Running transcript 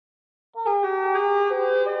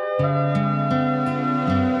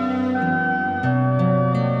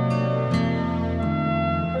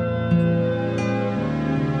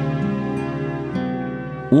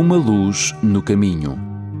Uma Luz no Caminho.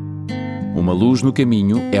 Uma Luz no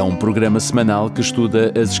Caminho é um programa semanal que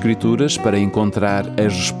estuda as Escrituras para encontrar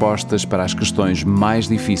as respostas para as questões mais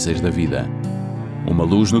difíceis da vida. Uma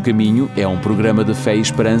Luz no Caminho é um programa de fé e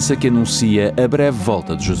esperança que anuncia a breve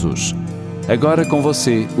volta de Jesus. Agora com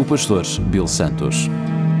você, o pastor Bill Santos.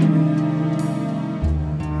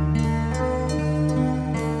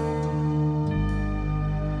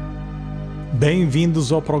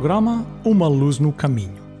 Bem-vindos ao programa Uma Luz no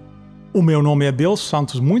Caminho. O meu nome é Bill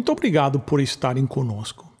Santos, muito obrigado por estarem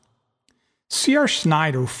conosco. C.R.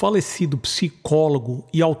 Snyder, o falecido psicólogo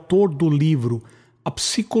e autor do livro A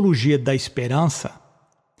Psicologia da Esperança,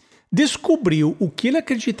 descobriu o que ele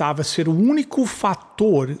acreditava ser o único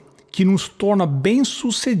fator que nos torna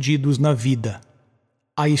bem-sucedidos na vida: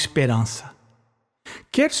 a esperança.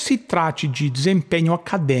 Quer se trate de desempenho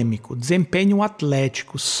acadêmico, desempenho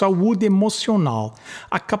atlético, saúde emocional,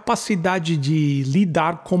 a capacidade de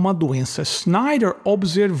lidar com uma doença, Snyder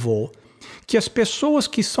observou que as pessoas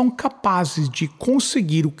que são capazes de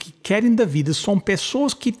conseguir o que querem da vida são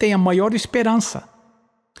pessoas que têm a maior esperança.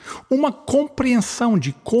 Uma compreensão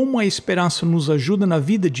de como a esperança nos ajuda na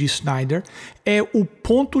vida de Snyder é o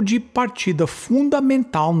ponto de partida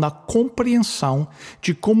fundamental na compreensão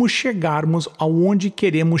de como chegarmos aonde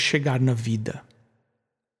queremos chegar na vida.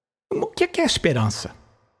 O que é esperança?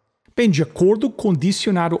 Bem, de acordo com o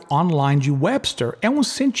dicionário online de Webster, é um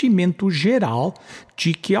sentimento geral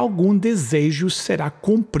de que algum desejo será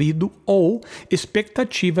cumprido ou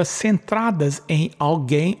expectativas centradas em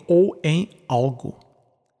alguém ou em algo.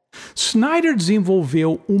 Snyder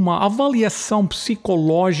desenvolveu uma avaliação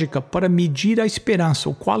psicológica para medir a esperança,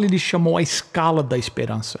 o qual ele chamou a escala da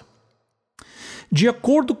esperança. De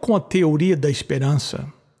acordo com a teoria da esperança,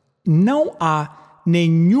 não há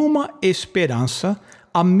nenhuma esperança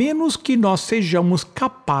a menos que nós sejamos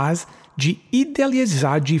capazes de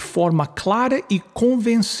idealizar de forma clara e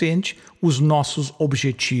convincente os nossos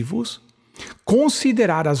objetivos,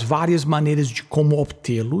 considerar as várias maneiras de como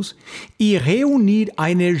obtê-los e reunir a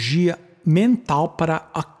energia mental para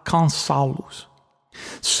alcançá-los.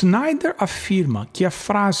 Snyder afirma que a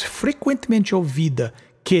frase frequentemente ouvida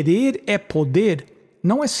 "querer é poder"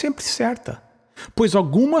 não é sempre certa, pois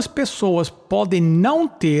algumas pessoas podem não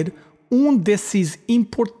ter um desses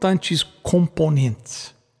importantes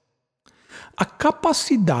componentes. A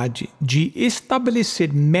capacidade de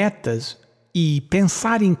estabelecer metas e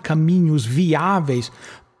pensar em caminhos viáveis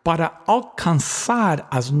para alcançar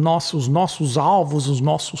os nossos alvos, os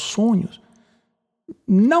nossos sonhos,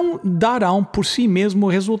 não darão por si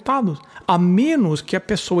mesmos resultados, a menos que a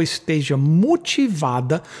pessoa esteja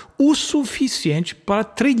motivada o suficiente para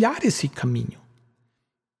trilhar esse caminho.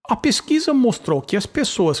 A pesquisa mostrou que as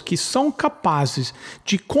pessoas que são capazes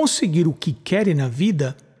de conseguir o que querem na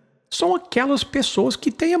vida são aquelas pessoas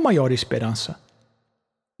que têm a maior esperança.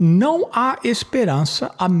 Não há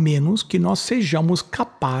esperança a menos que nós sejamos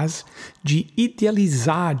capazes de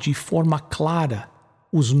idealizar de forma clara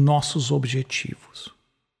os nossos objetivos.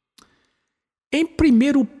 Em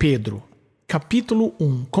 1 Pedro, capítulo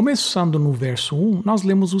 1, começando no verso 1, nós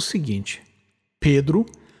lemos o seguinte: Pedro,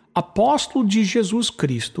 apóstolo de Jesus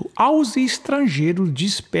Cristo, aos estrangeiros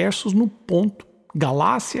dispersos no Ponto,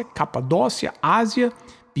 Galácia, Capadócia, Ásia,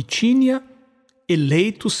 Bitínia,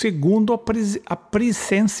 eleitos segundo a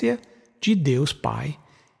presença de Deus Pai,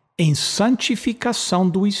 em santificação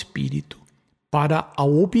do Espírito, para a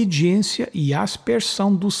obediência e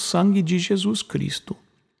aspersão do sangue de Jesus Cristo.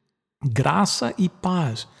 Graça e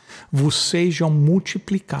paz vos sejam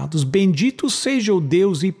multiplicados. Bendito seja o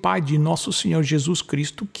Deus e Pai de nosso Senhor Jesus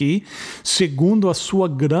Cristo, que, segundo a sua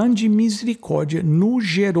grande misericórdia, nos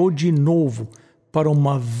gerou de novo para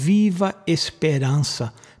uma viva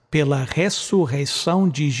esperança pela ressurreição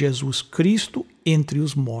de Jesus Cristo entre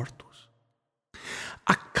os mortos.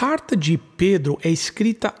 A carta de Pedro é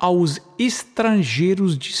escrita aos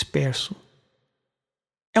estrangeiros dispersos.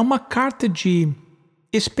 É uma carta de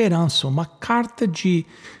esperança, uma carta de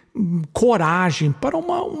coragem para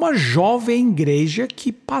uma jovem igreja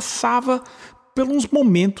que passava pelos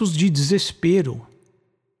momentos de desespero.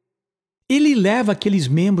 Ele leva aqueles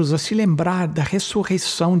membros a se lembrar da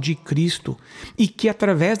ressurreição de Cristo e que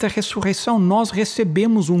através da ressurreição nós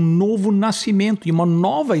recebemos um novo nascimento e uma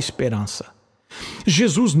nova esperança.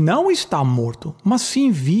 Jesus não está morto, mas sim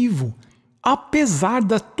vivo. Apesar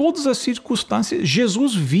de todas as circunstâncias,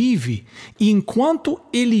 Jesus vive. E enquanto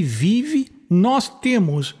ele vive, nós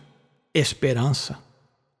temos esperança.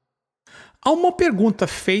 Há uma pergunta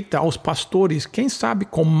feita aos pastores, quem sabe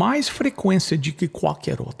com mais frequência do que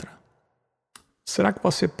qualquer outra. Será que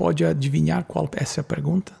você pode adivinhar qual é essa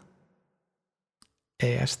pergunta?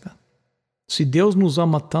 É esta. Se Deus nos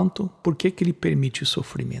ama tanto, por que Ele permite o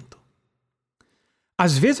sofrimento?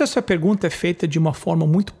 Às vezes essa pergunta é feita de uma forma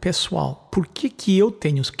muito pessoal. Por que eu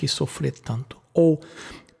tenho que sofrer tanto? Ou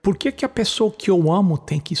por que a pessoa que eu amo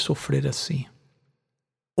tem que sofrer assim?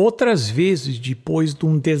 Outras vezes, depois de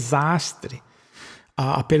um desastre,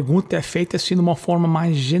 a pergunta é feita assim de uma forma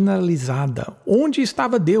mais generalizada. Onde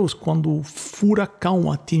estava Deus quando o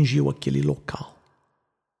furacão atingiu aquele local?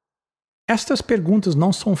 Estas perguntas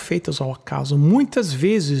não são feitas ao acaso. Muitas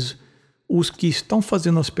vezes, os que estão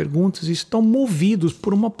fazendo as perguntas estão movidos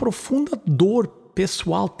por uma profunda dor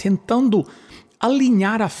pessoal, tentando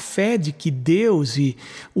alinhar a fé de que Deus e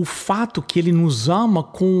o fato que Ele nos ama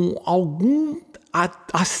com algum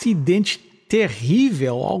acidente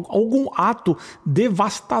terrível, algum ato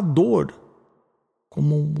devastador,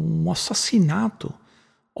 como um assassinato,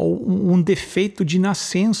 ou um defeito de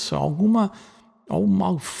nascença, alguma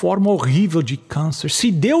forma horrível de câncer.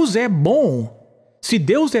 Se Deus é bom, se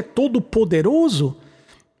Deus é todo-poderoso,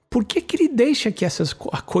 por que Ele deixa que essas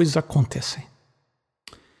coisas aconteçam?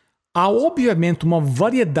 Há, obviamente, uma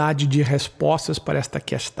variedade de respostas para esta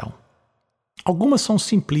questão. Algumas são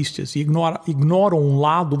simplistas e ignoram um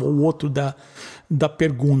lado ou outro da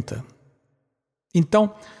pergunta.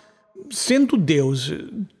 Então, sendo Deus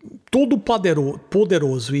todo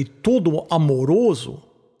poderoso e todo amoroso,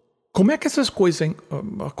 como é que essas coisas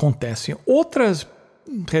acontecem? Outras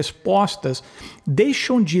respostas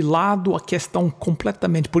deixam de lado a questão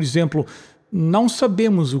completamente. Por exemplo, não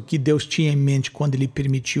sabemos o que Deus tinha em mente quando Ele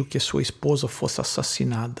permitiu que sua esposa fosse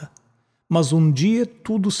assassinada. Mas um dia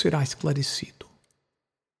tudo será esclarecido.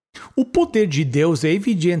 O poder de Deus é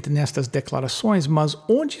evidente nestas declarações, mas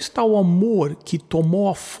onde está o amor que tomou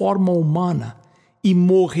a forma humana e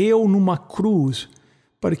morreu numa cruz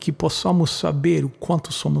para que possamos saber o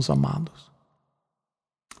quanto somos amados?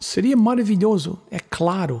 Seria maravilhoso, é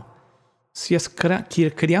claro, se as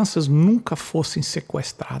crianças nunca fossem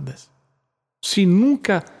sequestradas, se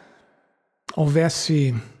nunca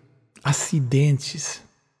houvesse acidentes,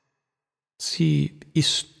 se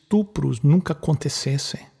estupros nunca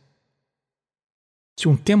acontecessem, se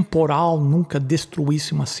um temporal nunca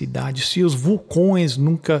destruísse uma cidade, se os vulcões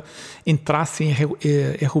nunca entrassem em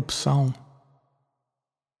erupção.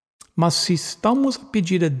 Mas se estamos a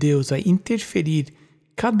pedir a Deus a interferir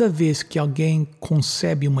cada vez que alguém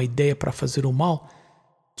concebe uma ideia para fazer o mal,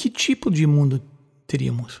 que tipo de mundo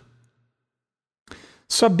teríamos?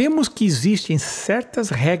 Sabemos que existem certas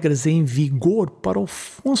regras em vigor para o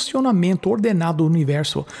funcionamento ordenado do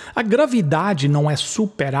universo. A gravidade não é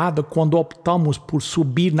superada quando optamos por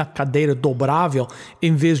subir na cadeira dobrável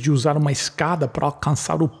em vez de usar uma escada para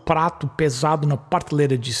alcançar o prato pesado na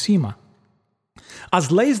prateleira de cima. As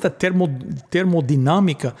leis da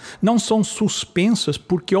termodinâmica não são suspensas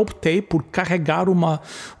porque optei por carregar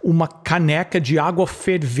uma caneca de água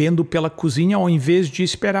fervendo pela cozinha ao invés de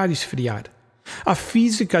esperar esfriar. A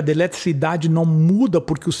física da eletricidade não muda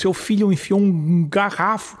porque o seu filho enfiou um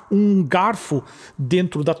garfo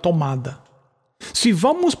dentro da tomada. Se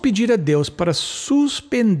vamos pedir a Deus para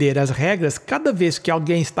suspender as regras cada vez que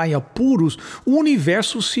alguém está em apuros, o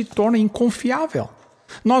universo se torna inconfiável.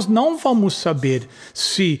 Nós não vamos saber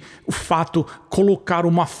se o fato de colocar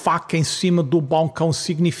uma faca em cima do balcão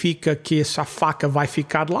significa que essa faca vai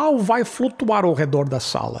ficar lá ou vai flutuar ao redor da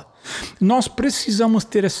sala. Nós precisamos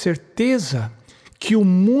ter a certeza que o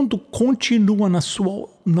mundo continua na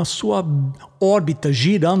sua órbita,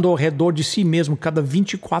 girando ao redor de si mesmo cada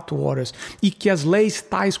 24 horas, e que as leis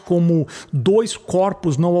tais como dois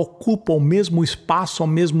corpos não ocupam o mesmo espaço ao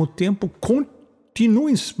mesmo tempo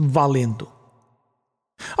continuem valendo.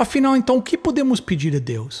 Afinal, então, o que podemos pedir a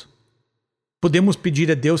Deus? Podemos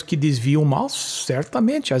pedir a Deus que desvie o mal?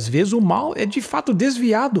 Certamente. Às vezes o mal é de fato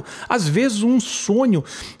desviado. Às vezes um sonho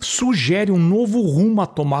sugere um novo rumo a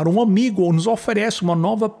tomar. Um amigo ou nos oferece uma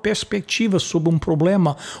nova perspectiva sobre um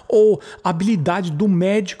problema. Ou a habilidade do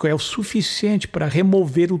médico é o suficiente para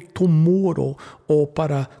remover o tumor ou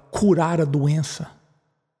para curar a doença.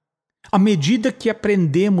 À medida que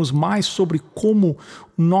aprendemos mais sobre como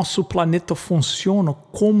nosso planeta funciona,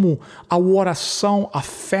 como a oração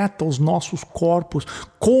afeta os nossos corpos,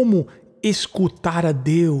 como escutar a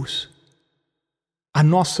Deus, a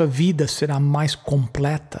nossa vida será mais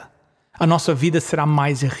completa, a nossa vida será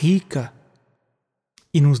mais rica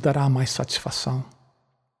e nos dará mais satisfação.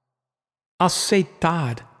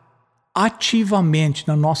 Aceitar ativamente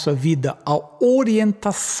na nossa vida a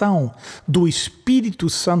orientação do Espírito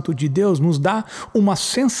Santo de Deus nos dá uma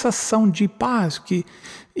sensação de paz que,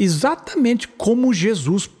 exatamente como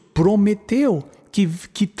Jesus prometeu,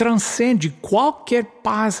 que transcende qualquer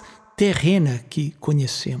paz terrena que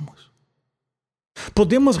conhecemos.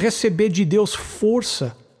 Podemos receber de Deus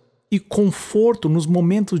força e conforto nos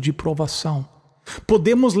momentos de provação.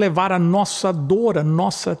 Podemos levar a nossa dor, a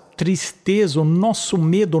nossa tristeza, o nosso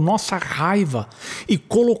medo, a nossa raiva e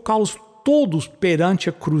colocá-los todos perante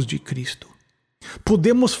a cruz de Cristo.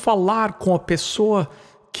 Podemos falar com a pessoa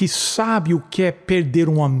que sabe o que é perder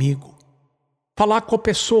um amigo. Falar com a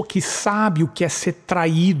pessoa que sabe o que é ser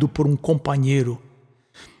traído por um companheiro.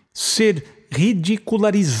 Ser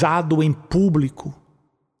ridicularizado em público.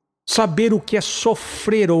 Saber o que é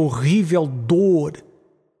sofrer a horrível dor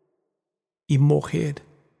e morrer.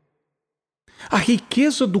 A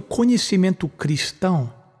riqueza do conhecimento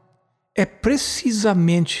cristão é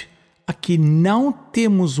precisamente a que não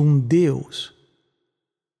temos um Deus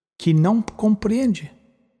que não compreende.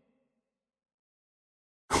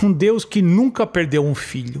 Um Deus que nunca perdeu um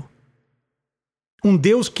filho. Um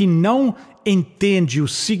Deus que não entende o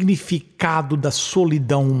significado da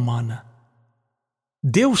solidão humana.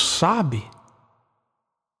 Deus sabe.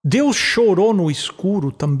 Deus chorou no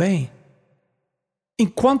escuro também.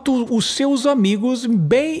 Enquanto os seus amigos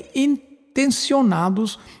bem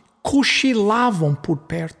intencionados cochilavam por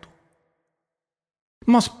perto.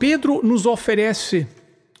 Mas Pedro nos oferece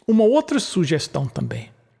uma outra sugestão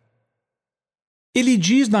também. Ele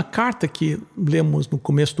diz na carta que lemos no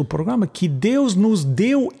começo do programa que Deus nos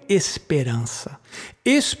deu esperança.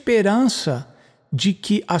 Esperança de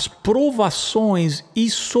que as provações e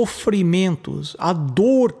sofrimentos, a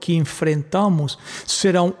dor que enfrentamos,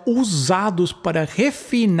 serão usados para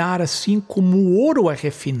refinar assim como o ouro é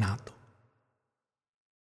refinado.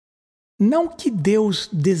 Não que Deus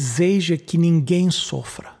deseja que ninguém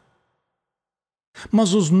sofra,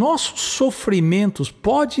 mas os nossos sofrimentos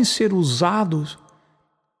podem ser usados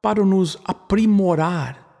para nos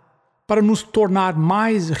aprimorar, para nos tornar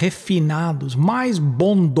mais refinados, mais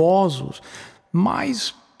bondosos,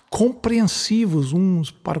 mais compreensivos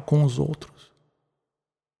uns para com os outros.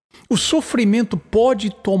 O sofrimento pode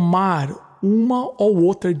tomar uma ou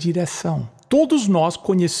outra direção. Todos nós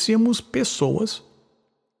conhecemos pessoas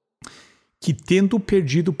que, tendo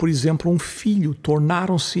perdido, por exemplo, um filho,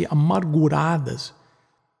 tornaram-se amarguradas,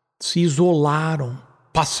 se isolaram,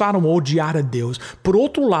 passaram a odiar a Deus. Por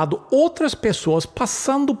outro lado, outras pessoas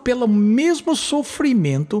passando pelo mesmo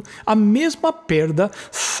sofrimento, a mesma perda,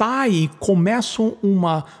 saem e começam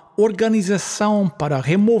uma organização para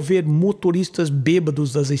remover motoristas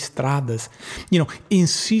bêbados das estradas.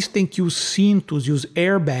 Insistem que os cintos e os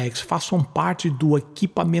airbags façam parte do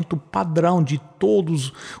equipamento padrão de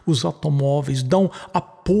todos os automóveis, dão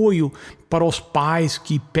apoio para os pais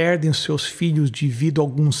que perdem seus filhos devido a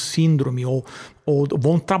algum síndrome ou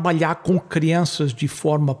vão trabalhar com crianças de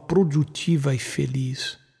forma produtiva e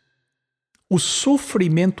feliz. O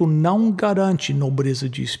sofrimento não garante nobreza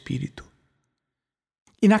de espírito.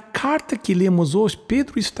 E na carta que lemos hoje,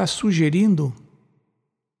 Pedro está sugerindo,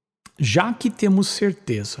 já que temos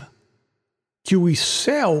certeza que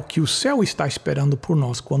o céu está esperando por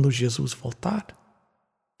nós quando Jesus voltar,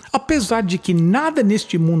 apesar de que nada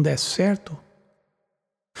neste mundo é certo,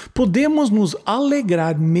 podemos nos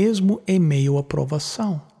alegrar mesmo em meio à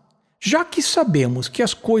provação, já que sabemos que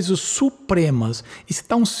as coisas supremas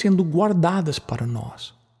estão sendo guardadas para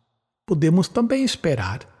nós. Podemos também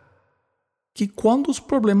esperar que quando os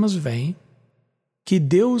problemas vêm, que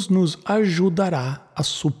Deus nos ajudará a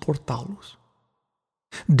suportá-los.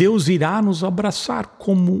 Deus irá nos abraçar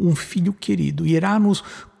como um filho querido, irá nos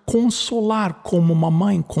consolar como uma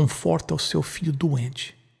mãe conforta o seu filho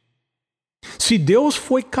doente. Se Deus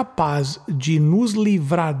foi capaz de nos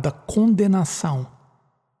livrar da condenação,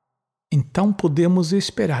 então podemos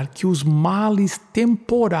esperar que os males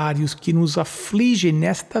temporários que nos afligem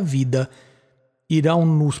nesta vida irão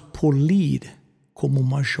nos polir como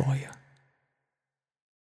uma joia.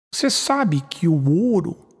 Você sabe que o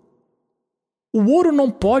ouro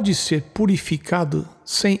não pode ser purificado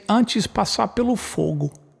sem antes passar pelo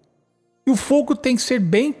fogo. E o fogo tem que ser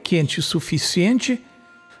bem quente o suficiente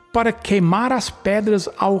para queimar as pedras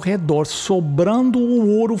ao redor, sobrando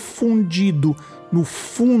o ouro fundido no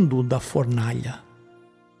fundo da fornalha.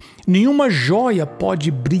 Nenhuma joia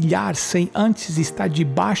pode brilhar sem antes estar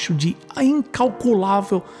debaixo de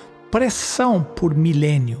incalculável pressão por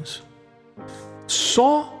milênios.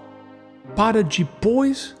 Só para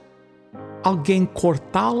depois alguém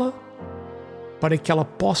cortá-la para que ela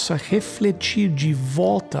possa refletir de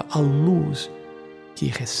volta a luz que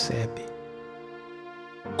recebe.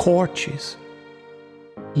 Cortes,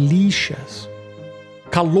 lixas,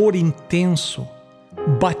 calor intenso,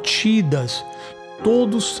 batidas,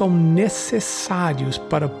 todos são necessários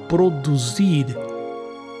para produzir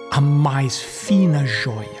a mais fina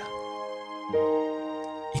joia.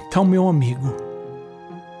 Então, meu amigo,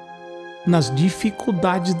 nas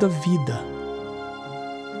dificuldades da vida.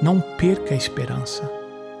 Não perca a esperança.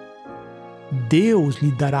 Deus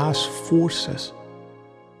lhe dará as forças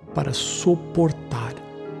para suportar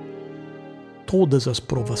todas as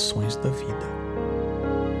provações da vida.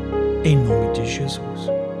 Em nome de Jesus.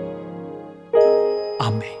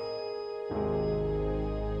 Amém.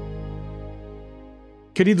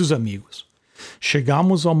 Queridos amigos,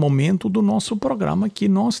 chegamos ao momento do nosso programa que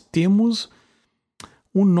nós temos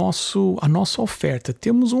a nossa oferta.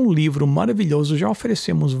 Temos um livro maravilhoso, já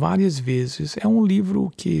oferecemos várias vezes. É um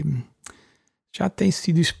livro que já tem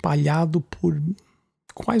sido espalhado por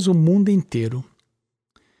quase o mundo inteiro.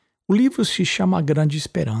 O livro se chama A Grande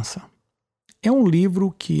Esperança. É um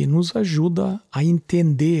livro que nos ajuda a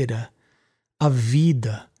entender a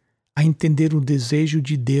vida, a entender o desejo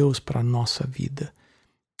de Deus para a nossa vida.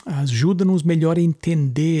 Ajuda-nos melhor a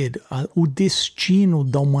entender o destino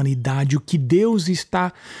da humanidade, o que Deus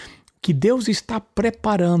está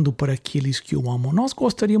preparando para aqueles que o amam. Nós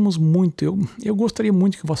gostaríamos muito, eu gostaria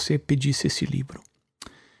muito que você pedisse esse livro.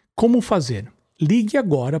 Como fazer? Ligue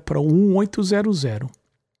agora para o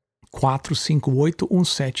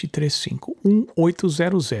 1-800-458-1735.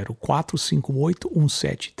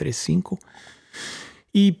 1-800-458-1735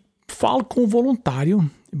 e fale com o voluntário.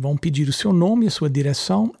 Vão pedir o seu nome e a sua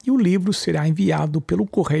direção e o livro será enviado pelo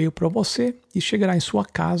correio para você e chegará em sua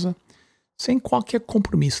casa sem qualquer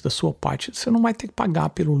compromisso da sua parte. Você não vai ter que pagar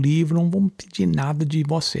pelo livro, não vão pedir nada de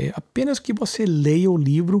você. Apenas que você leia o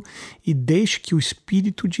livro e deixe que o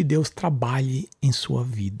Espírito de Deus trabalhe em sua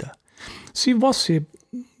vida. Se você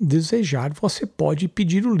desejar, você pode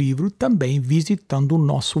pedir o livro também visitando o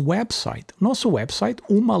nosso website. Nosso website,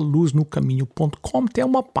 umaluznocaminho.com, tem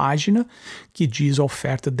uma página que diz a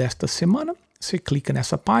oferta desta semana. Você clica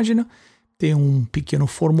nessa página, tem um pequeno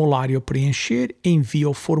formulário a preencher, envia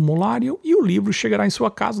o formulário e o livro chegará em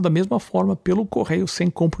sua casa da mesma forma pelo correio, sem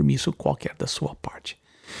compromisso qualquer da sua parte.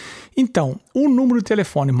 Então, o número de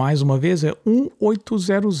telefone, mais uma vez, é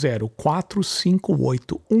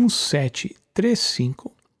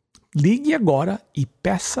 1-800-458-1735. Ligue agora e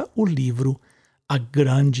peça o livro A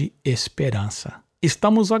Grande Esperança.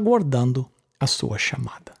 Estamos aguardando a sua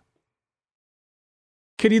chamada.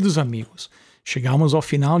 Queridos amigos, chegamos ao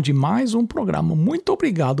final de mais um programa. Muito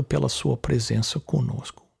obrigado pela sua presença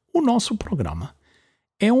conosco. O nosso programa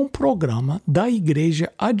é um programa da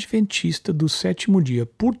Igreja Adventista do Sétimo Dia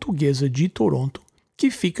Portuguesa de Toronto,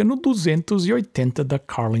 que fica no 280 da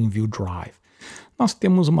Carlingville Drive. Nós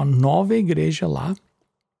temos uma nova igreja lá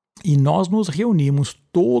e nós nos reunimos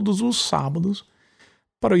todos os sábados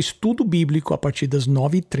para o estudo bíblico a partir das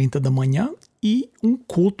 9h30 da manhã e um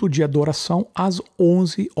culto de adoração às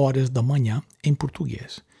 11 horas da manhã em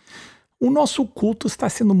português. O nosso culto está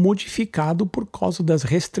sendo modificado por causa das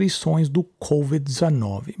restrições do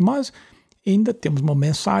Covid-19, mas ainda temos uma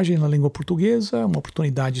mensagem na língua portuguesa, uma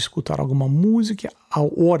oportunidade de escutar alguma música,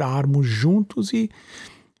 ao orarmos juntos e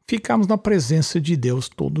ficarmos na presença de Deus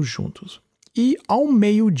todos juntos. E ao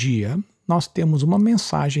meio-dia nós temos uma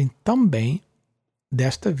mensagem também,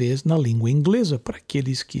 desta vez na língua inglesa, para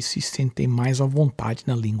aqueles que se sentem mais à vontade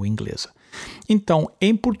na língua inglesa. Então,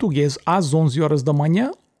 em português às 11 horas da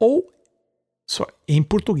manhã em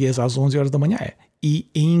português às 11 horas da manhã e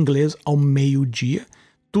em inglês ao meio-dia,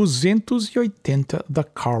 280 da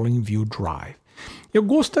Carlingville Drive. Eu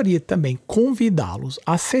gostaria também de convidá-los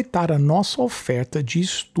a aceitar a nossa oferta de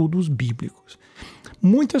estudos bíblicos.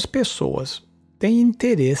 Muitas pessoas têm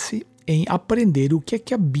interesse em aprender o que é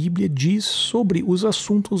que a Bíblia diz sobre os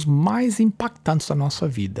assuntos mais impactantes da nossa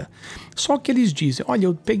vida. Só que eles dizem, olha,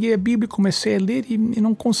 eu peguei a Bíblia, comecei a ler e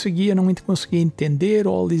não conseguia entender,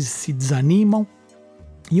 ou eles se desanimam.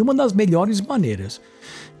 E uma das melhores maneiras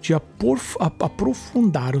de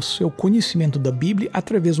aprofundar o seu conhecimento da Bíblia é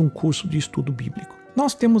através de um curso de estudo bíblico.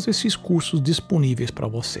 Nós temos esses cursos disponíveis para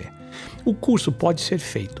você. O curso pode ser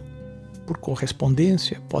feito por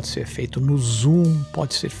correspondência, pode ser feito no Zoom,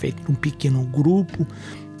 pode ser feito num pequeno grupo,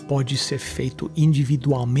 pode ser feito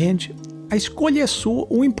individualmente. A escolha é sua,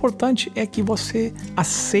 o importante é que você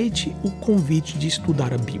aceite o convite de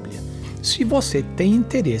estudar a Bíblia. Se você tem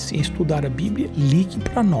interesse em estudar a Bíblia, ligue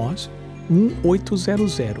para nós,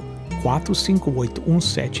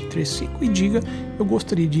 1-800-458-1735 e diga, eu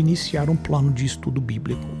gostaria de iniciar um plano de estudo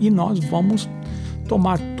bíblico. E nós vamos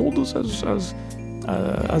tomar todas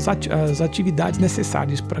as atividades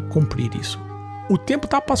necessárias para cumprir isso. O tempo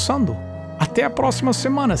está passando. Até a próxima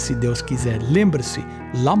semana, se Deus quiser. Lembre-se,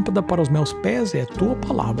 lâmpada para os meus pés é a tua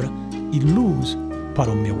palavra e luz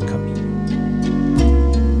para o meu caminho.